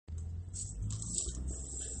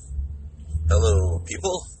Hello,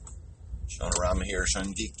 people. Sean Arama here,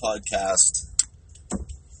 Sean Geek Podcast.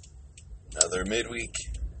 Another midweek.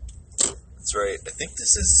 That's right. I think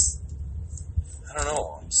this is, I don't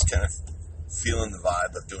know, I'm just kind of feeling the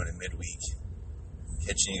vibe of doing a midweek.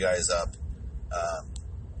 Catching you guys up.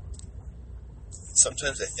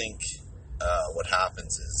 Sometimes I think what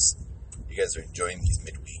happens is you guys are enjoying these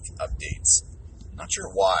midweek updates. I'm not sure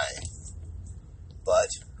why, but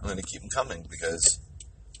I'm going to keep them coming because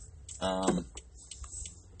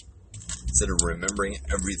instead of remembering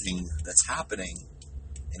everything that's happening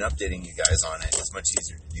and updating you guys on it, it's much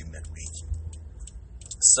easier to do midweek.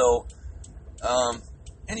 So,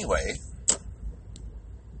 anyway,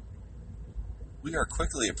 we are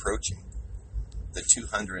quickly approaching the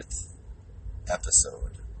 200th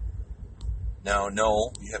episode. Now,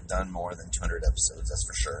 no, we have done more than 200 episodes, that's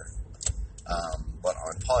for sure. But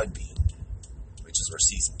on Podbean, which is where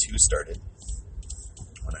Season 2 started,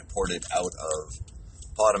 when I ported out of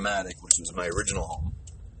Podomatic, which was my original home,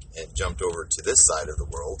 and jumped over to this side of the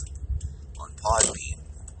world on Podbean,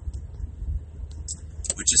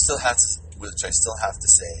 which I still have to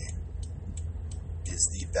say is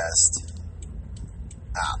the best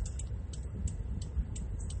app.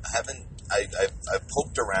 I've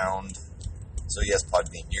poked around. So yes,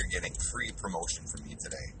 Podbean, you're getting free promotion from me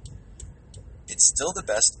today. It's still the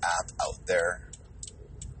best app out there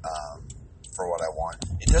for what I want.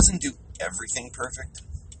 It doesn't do everything perfect,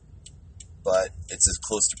 but it's as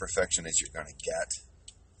close to perfection as you're going to get.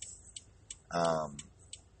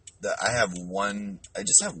 I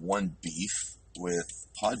just have one beef with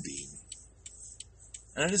Podbean,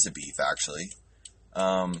 and it is a beef actually.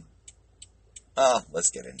 Let's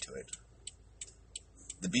get into it.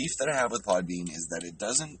 The beef that I have with Podbean is that it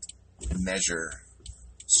doesn't measure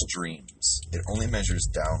streams. It only measures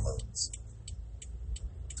downloads.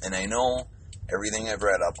 And I know everything I've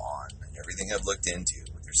read up on and everything I've looked into,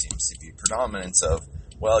 there seems to be a predominance of,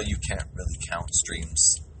 well, you can't really count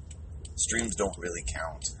streams. Streams don't really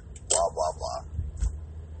count. Blah, blah, blah.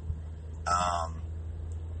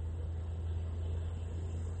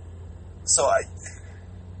 So I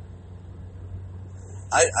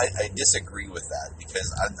disagree with that because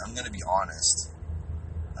I'm going to be honest.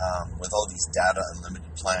 With all these data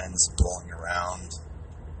unlimited plans rolling around,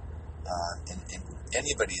 and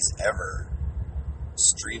anybody's ever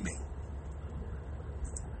streaming,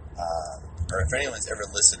 or if anyone's ever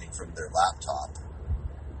listening from their laptop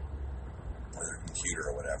or their computer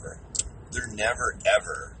or whatever, they're never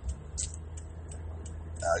ever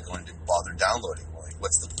going to bother downloading. Like,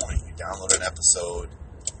 what's the point? You download an episode.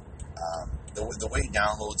 The way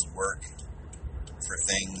downloads work for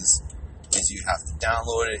things is you have to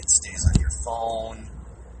download it stays on your phone.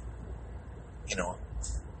 You know,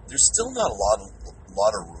 there's still not a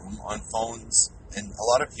lot of room on phones, and a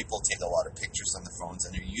lot of people take a lot of pictures on the phones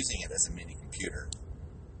and they're using it as a mini computer.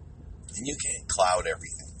 And you can't cloud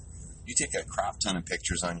everything. You take a crap ton of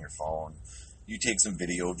pictures on your phone. You take some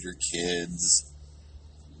video of your kids.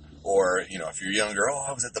 Or, you know, if you're younger,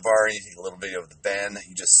 I was at the bar, and you take a little video of the band that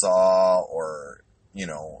you just saw, or, you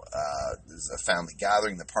know, there's a family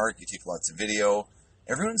gathering in the park, you take lots of video.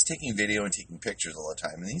 Everyone's taking video and taking pictures all the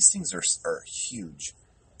time, and these things are huge.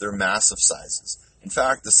 They're massive sizes. In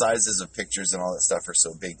fact, the sizes of pictures and all that stuff are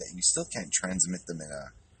so big that you still can't transmit them in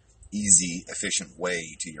a easy, efficient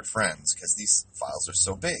way to your friends, because these files are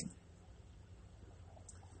so big.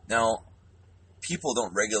 Now, people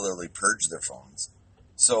don't regularly purge their phones.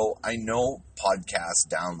 So I know podcast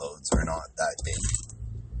downloads are not that big.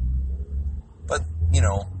 But, you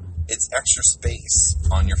know, it's extra space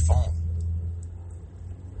on your phone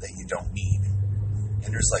that you don't need.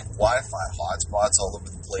 And there's like Wi-Fi hotspots all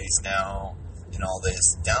over the place now and all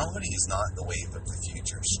this. Downloading is not the wave of the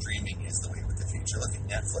future. Streaming is the wave of the future. Look at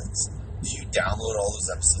Netflix. Do you download all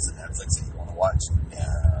those episodes of Netflix that you want to watch?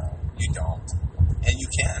 No, you don't. And you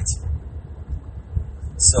can't.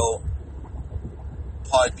 So,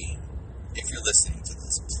 Podbean, if you're listening to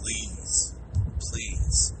this, please,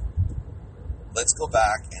 let's go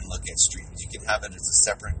back and look at streams. You can have it as a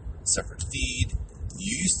separate feed.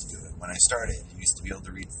 You used to do it when I started. You used to be able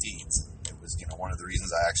to read feeds. It was, you know, one of the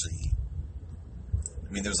reasons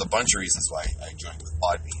there was a bunch of reasons why I joined with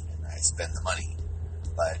Podbean and I spent the money,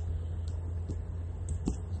 but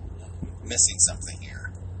I'm missing something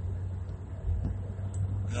here.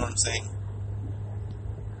 You know what I'm saying?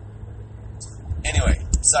 Anyway,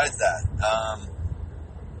 besides that,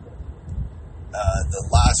 the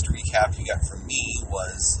last recap you got from me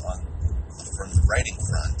was from the writing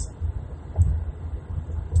front.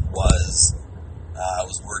 I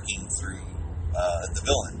was working through the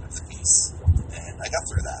villain of the piece, and I got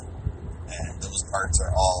through that. And those parts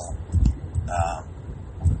are all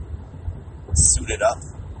suited up,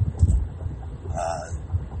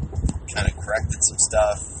 kind of corrected some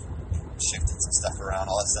stuff, shifted some stuff around.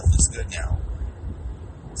 All that stuff looks good now.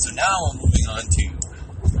 So now I'm moving on to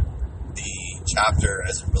the chapter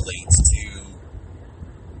as it relates to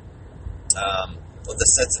the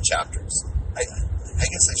sets of chapters. I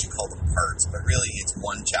guess I should call them parts, but really it's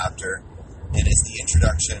one chapter, and it's the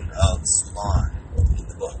introduction of Sulan in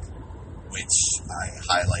the book, which I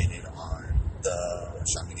highlighted on the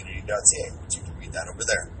ShamanCommunity.ca, which you can read that over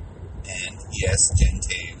there. And yes, Jen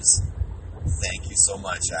Taves, thank you so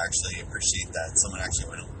much. I actually appreciate that. Someone actually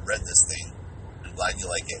went and read this thing. I'm glad you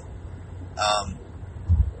like it.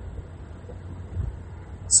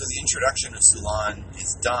 So the introduction of Sulan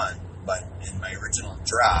is done, but in my original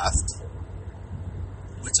draft,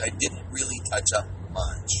 which I didn't really touch up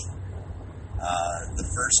much, the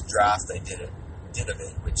first draft I did of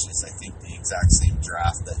it, which is I think the exact same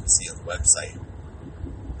draft that you see on the website,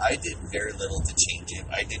 I did very little to change it.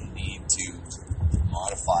 I didn't need to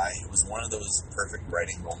modify. It was one of those perfect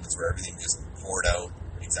writing moments where everything just poured out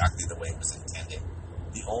exactly the way it was intended.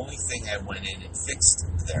 The only thing I went in and fixed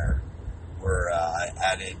there were I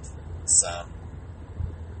added some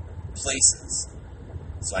places.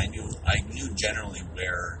 So I knew generally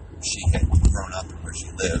where she had grown up and where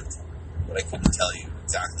she lived, but I couldn't tell you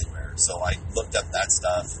exactly where. So I looked up that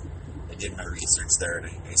stuff. I did my research there, and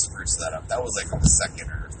I spruced that up. That was like on the second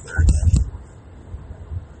or third edit.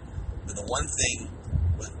 But the one thing,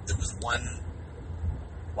 there was one,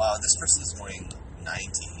 wow, this person is going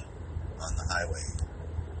 90 on the highway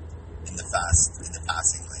in the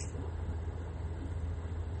passing lane.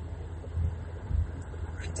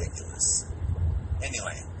 Ridiculous.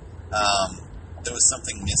 Anyway, there was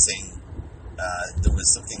something missing. There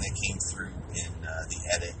was something that came through in the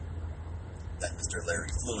edit that Mr. Larry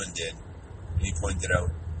Fluin did, and he pointed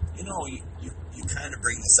out, you kind of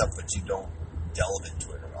bring this up, but you don't delve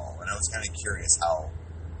into it at all. And I was kind of curious how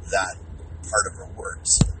that part of it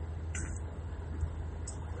works.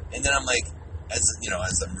 And then I'm like, as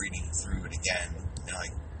I'm reading through it again,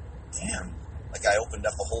 like, damn, like I opened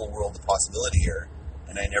up a whole world of possibility here,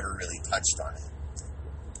 and I never really touched on it.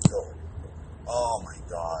 So, oh my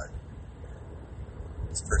God,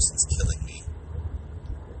 this person's killing me.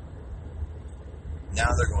 Now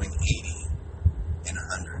they're going 80 and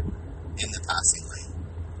 100 in the passing lane.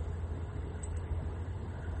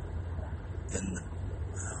 And,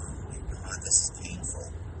 oh my God, this is painful.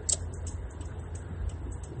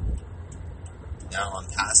 Now I'm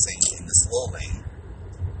passing in the slow lane,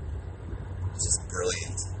 which is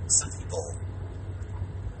brilliant. Some people,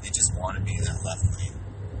 they just want to be in that left lane.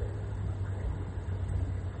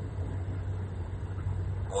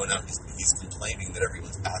 Oh no, he's complaining that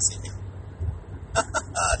everyone's passing him.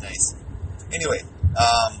 Nice. Anyway,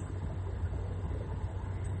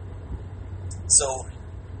 so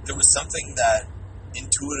there was something that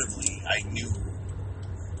intuitively I knew,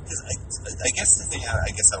 because I guess the thing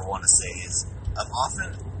I want to say is I'm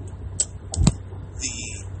often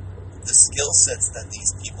the skill sets that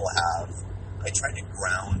these people have, I try to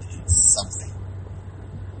ground in something,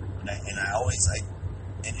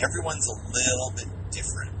 and everyone's a little bit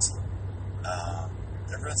different.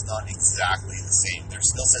 Everyone's not exactly the same. Their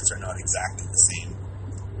skill sets are not exactly the same.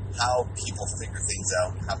 How people figure things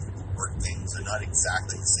out, how people work things are not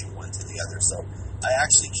exactly the same one to the other. So I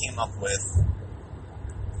actually came up with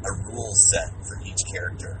a rule set for each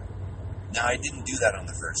character. Now, I didn't do that on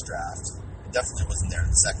the first draft. It definitely wasn't there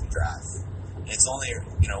in the second draft. And it's only,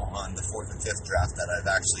 on the fourth and fifth draft that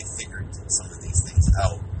I've actually figured some of these things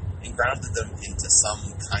out and grounded them into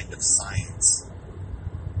some kind of science,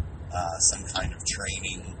 some kind of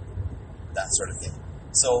training, that sort of thing.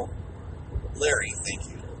 So, Larry, thank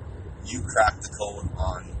you. You cracked the code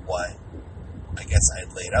on what I guess I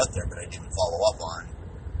had laid out there, but I didn't follow up on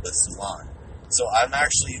with Sulan. So I'm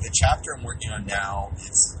actually, the chapter I'm working on now,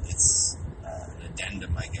 it's an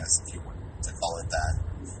addendum, I guess, if you want to call it that.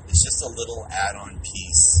 It's just a little add-on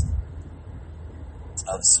piece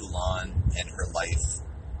of Sulan and her life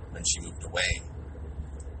when she moved away.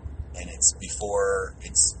 And it's before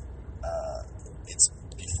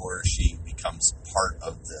she becomes part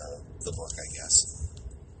of the book, I guess.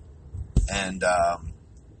 And I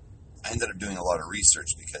ended up doing a lot of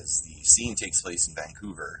research because the scene takes place in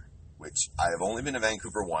Vancouver, which I have only been to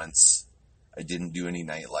Vancouver once. I didn't do any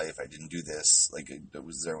nightlife. I didn't do this. Like, I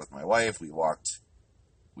was there with my wife. We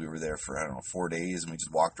were there for, 4 days, and we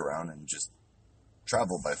just walked around and just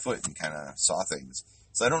traveled by foot and kind of saw things.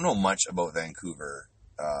 So I don't know much about Vancouver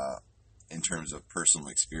in terms of personal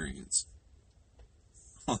experience.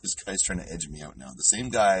 Oh, this guy's trying to edge me out now. The same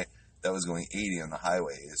guy that was going 80 on the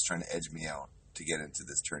highway is trying to edge me out to get into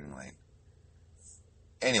this turning lane.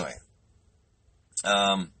 Anyway,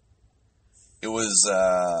 it was,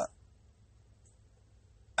 I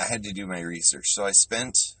had to do my research. So I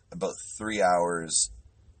spent about 3 hours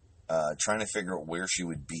trying to figure out where she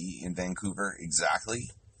would be in Vancouver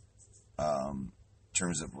exactly, in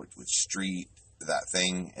terms of which street, that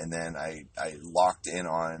thing, and then I locked in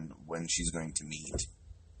on when she's going to meet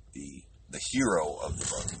the hero of the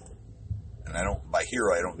book. And by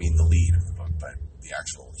hero, I don't mean the lead of the book, but the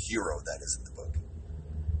actual hero that is in the book.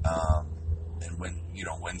 And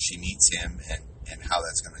when she meets him and how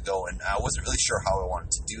that's going to go. And I wasn't really sure how I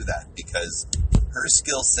wanted to do that because her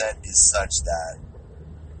skill set is such that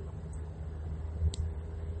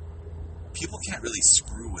people can't really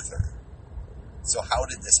screw with her. So how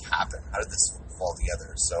did this happen? How did this fall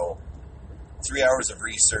together? So 3 hours of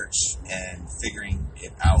research and figuring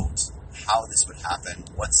it out, how this would happen,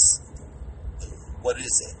 what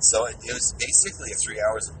is it? So it was basically 3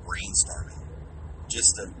 hours of brainstorming.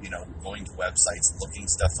 Just going to websites, looking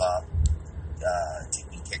stuff up,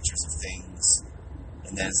 taking pictures of things,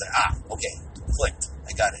 and then it's like, okay, clicked,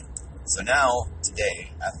 I got it. So now,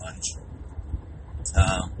 today, at lunch,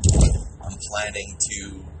 I'm planning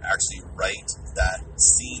to actually write that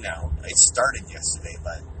scene out. I started yesterday,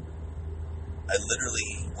 but I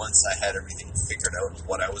literally, once I had everything figured out of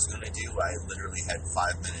what I was going to do, I literally had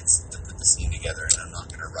 5 minutes to put the scene together, and I'm not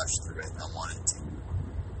going to rush through it. I want it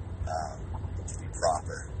to be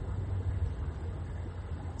proper.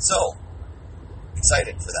 So,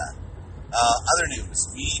 excited for that. Other news,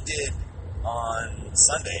 we did on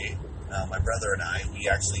Sunday, my brother and I, we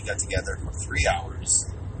actually got together for 3 hours,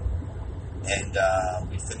 and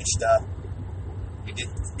we finished up. We did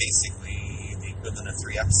basically the equivalent of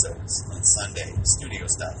 3 episodes on Sunday, studio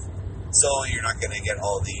stuff. So you're not going to get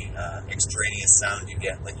all the extraneous sound you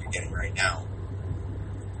get like you're getting right now.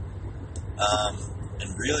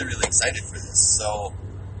 And really, really excited for this. So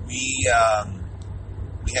we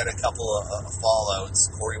had a couple of fallouts.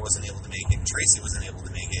 Corey wasn't able to make it, and Tracy wasn't able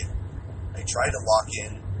to make it. I tried to lock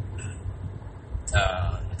in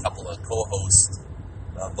a couple of co-hosts,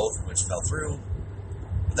 both of which fell through,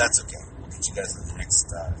 but that's okay. We'll get you guys in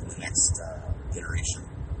the next iteration.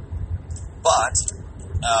 But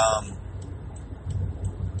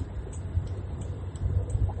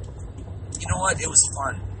you know what? It was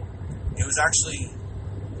fun. It was actually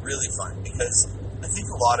really fun because I think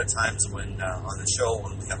a lot of times when on the show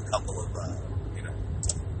when we have a couple of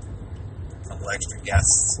extra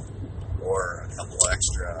guests or a couple of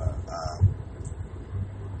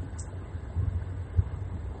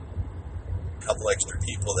extra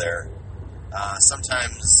people there,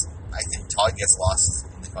 sometimes I think Todd gets lost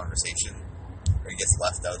in the conversation or he gets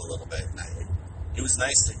left out a little bit. It was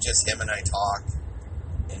nice to just him and I talk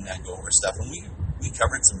and go over stuff, and we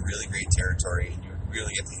covered some really great territory, and you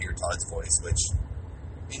really get to hear Todd's voice, which, I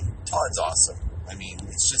mean, Todd's awesome. I mean,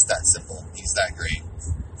 it's just that simple. He's that great.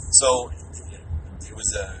 So it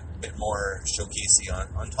was a bit more showcasey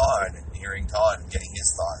on Todd, and hearing Todd and getting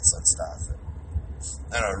his thoughts on stuff.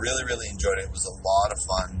 I don't know, really, really enjoyed it. It was a lot of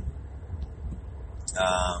fun.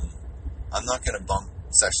 I'm not going to bump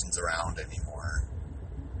sessions around anymore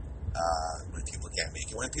when people can't make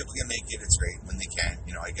it. When people can make it, it's great. When they can't,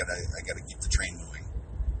 I gotta keep the train moving.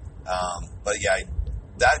 But yeah,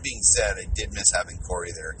 that being said, I did miss having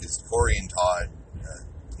Corey there because Corey and Todd,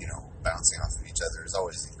 bouncing off of each other is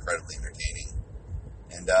always incredibly entertaining.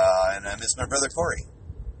 And I miss my brother Corey.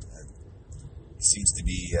 He seems to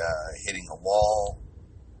be hitting the wall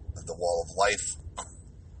of life,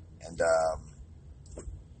 and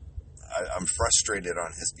I'm frustrated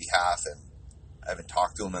on his behalf, and I haven't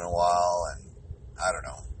talked to him in a while, and I don't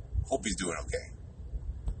know. Hope he's doing okay.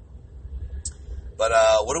 But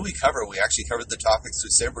what did we cover? We actually covered the topics we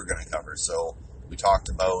said we're going to cover. So we talked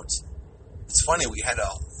about, it's funny, we had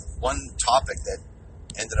one topic that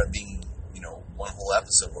ended up being, one whole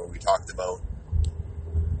episode where we talked about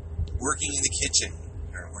working in the kitchen,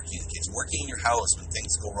 working in your house when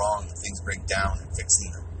things go wrong, when things break down, and fixing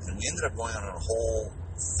them. And we ended up going on a whole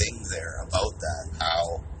thing there about that,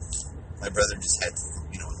 how my brother just had,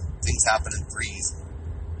 things happen in threes.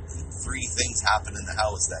 3 things happen in the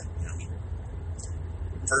house that,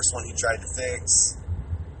 first one he tried to fix,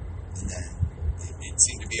 and then it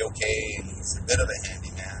seemed to be okay, and he's a bit of a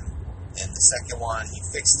handyman. And the second one, he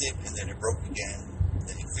fixed it, and then it broke again.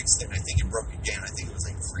 Then he fixed it, and I think it broke again. I think it was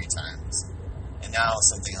like 3 times. And now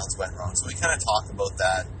something else went wrong. So we kind of talk about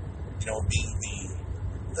that, being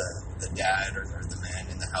the dad or the man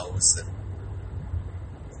in the house, and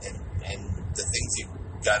the things you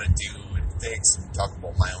got to do and fix, and talk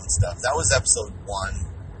about my own stuff. That was episode 1.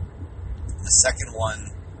 the second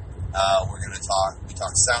one, we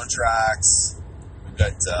talk soundtracks. We've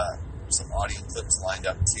got some audio clips lined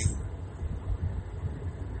up too.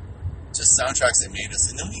 Just soundtracks that made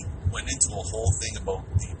us. And then we went into a whole thing about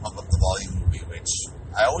the Pump Up the Volume movie, which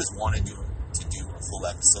I always wanted to do a full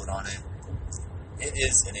episode on it. It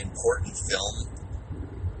is an important film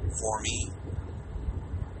for me,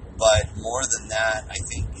 but more than that, I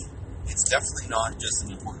think it's definitely not just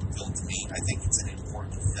an important film to me. I think it's an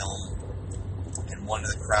important film and one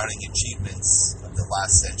of the crowning achievements of the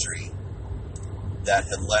last century that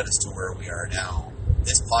have led us to where we are now.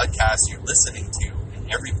 This podcast you're listening to,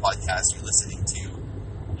 and every podcast you're listening to,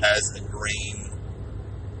 has a grain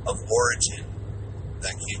of origin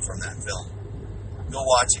that came from that film. Go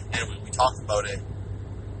watch it. Anyway, we talk about it.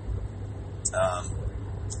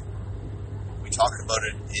 We talk about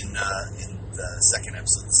it in the second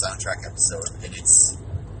episode, the soundtrack episode, and it's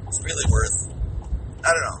really worth. I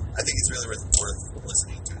don't know. I think it's really worth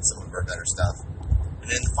listening to some of our better stuff. And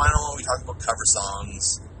in the final one, we talk about cover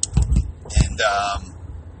songs, and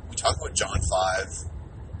we talk about John 5,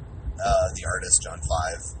 the artist John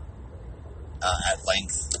 5, at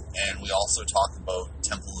length, and we also talk about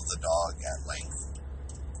Temple of the Dog at length.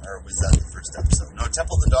 Or was that the first episode? No,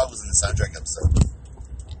 Temple of the Dog was in the soundtrack episode.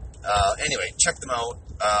 Anyway, check them out.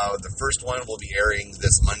 The first one will be airing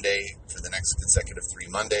this Monday for the next consecutive 3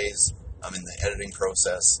 Mondays. I'm in the editing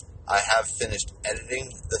process. I have finished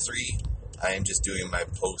editing the 3. I am just doing my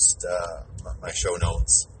my show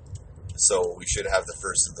notes. So we should have the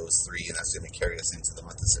first of those 3, and that's going to carry us into the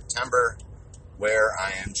month of September, where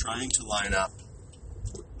I am trying to line up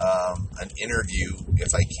an interview,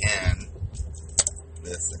 if I can,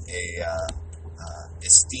 with a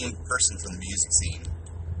esteemed person from the music scene.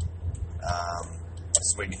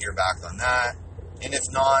 Just waiting to hear back on that. And if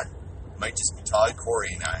not, it might just be Todd,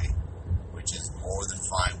 Corey, and I, which is more than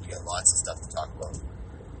fine. We got lots of stuff to talk about.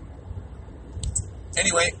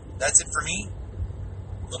 Anyway, that's it for me.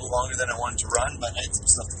 A little longer than I wanted to run, but I had some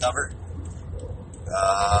stuff to cover.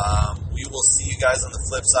 We will see you guys on the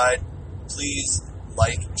flip side. Please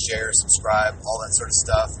like, share, subscribe, all that sort of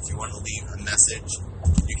stuff. If you want to leave a message,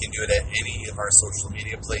 you can do it at any of our social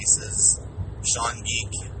media places. Sean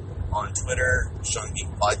Geek on Twitter, Sean Geek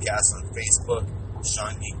Podcast on Facebook,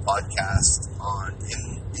 Sean Geek Podcast on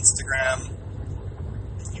Instagram.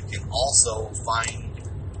 You can also find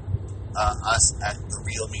us at The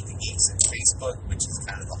Real Meet the Geeks at Facebook, which is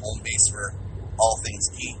kind of the home base for all things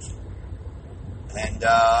geek. And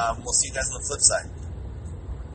we'll see you guys on the flip side.